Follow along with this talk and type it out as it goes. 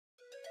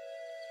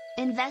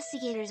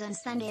Investigators on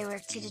Sunday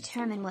worked to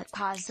determine what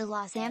caused the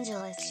Los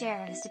Angeles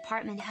Sheriff's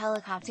Department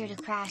helicopter to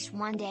crash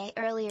one day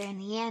earlier in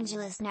the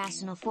Angeles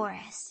National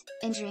Forest,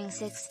 injuring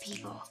 6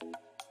 people.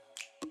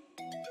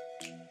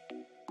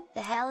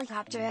 The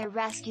helicopter at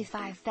Rescue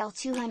 5 fell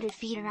 200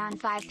 feet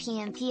around 5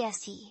 p.m.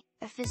 PST,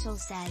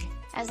 officials said,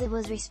 as it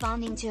was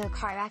responding to a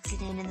car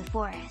accident in the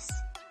forest.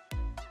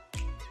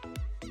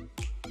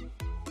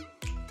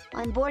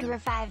 On board were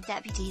 5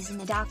 deputies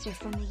and a doctor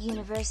from the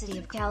University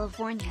of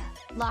California,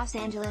 Los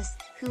Angeles,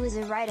 who was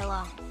a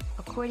ride-along,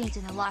 according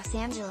to the Los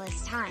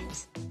Angeles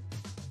Times.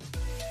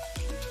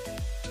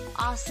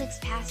 All 6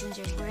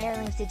 passengers were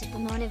airlifted to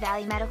Pomona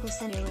Valley Medical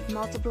Center with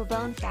multiple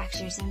bone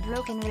fractures and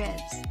broken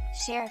ribs,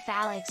 Sheriff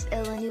Alex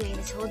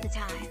Villanueva told the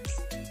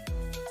Times.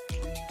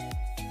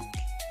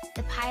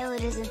 The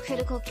pilot is in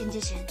critical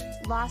condition,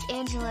 Los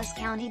Angeles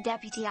County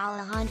Deputy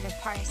Alejandra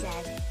Parra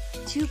said.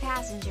 2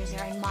 passengers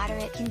are in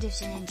moderate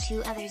condition and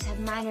 2 others have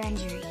minor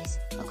injuries,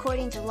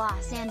 according to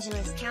Los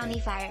Angeles County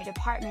Fire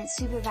Department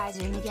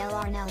Supervisor Miguel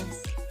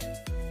Ornelas.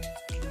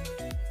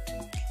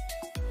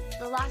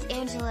 The Los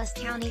Angeles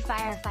County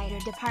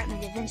Firefighter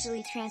Department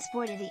eventually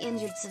transported the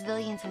injured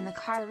civilian from the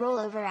car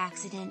rollover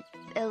accident,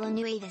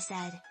 Villanueva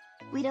said.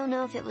 We don't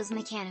know if it was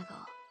mechanical,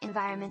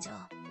 environmental,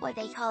 what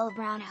they call a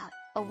brownout,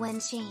 a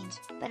wind change,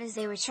 but as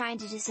they were trying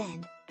to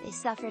descend, they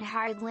suffered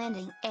hard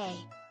landing,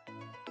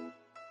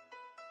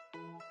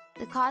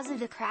 The cause of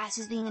the crash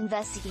is being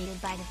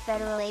investigated by the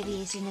Federal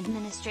Aviation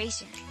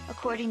Administration,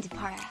 according to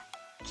Parra.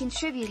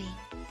 Contributing,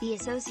 The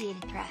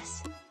Associated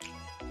Press.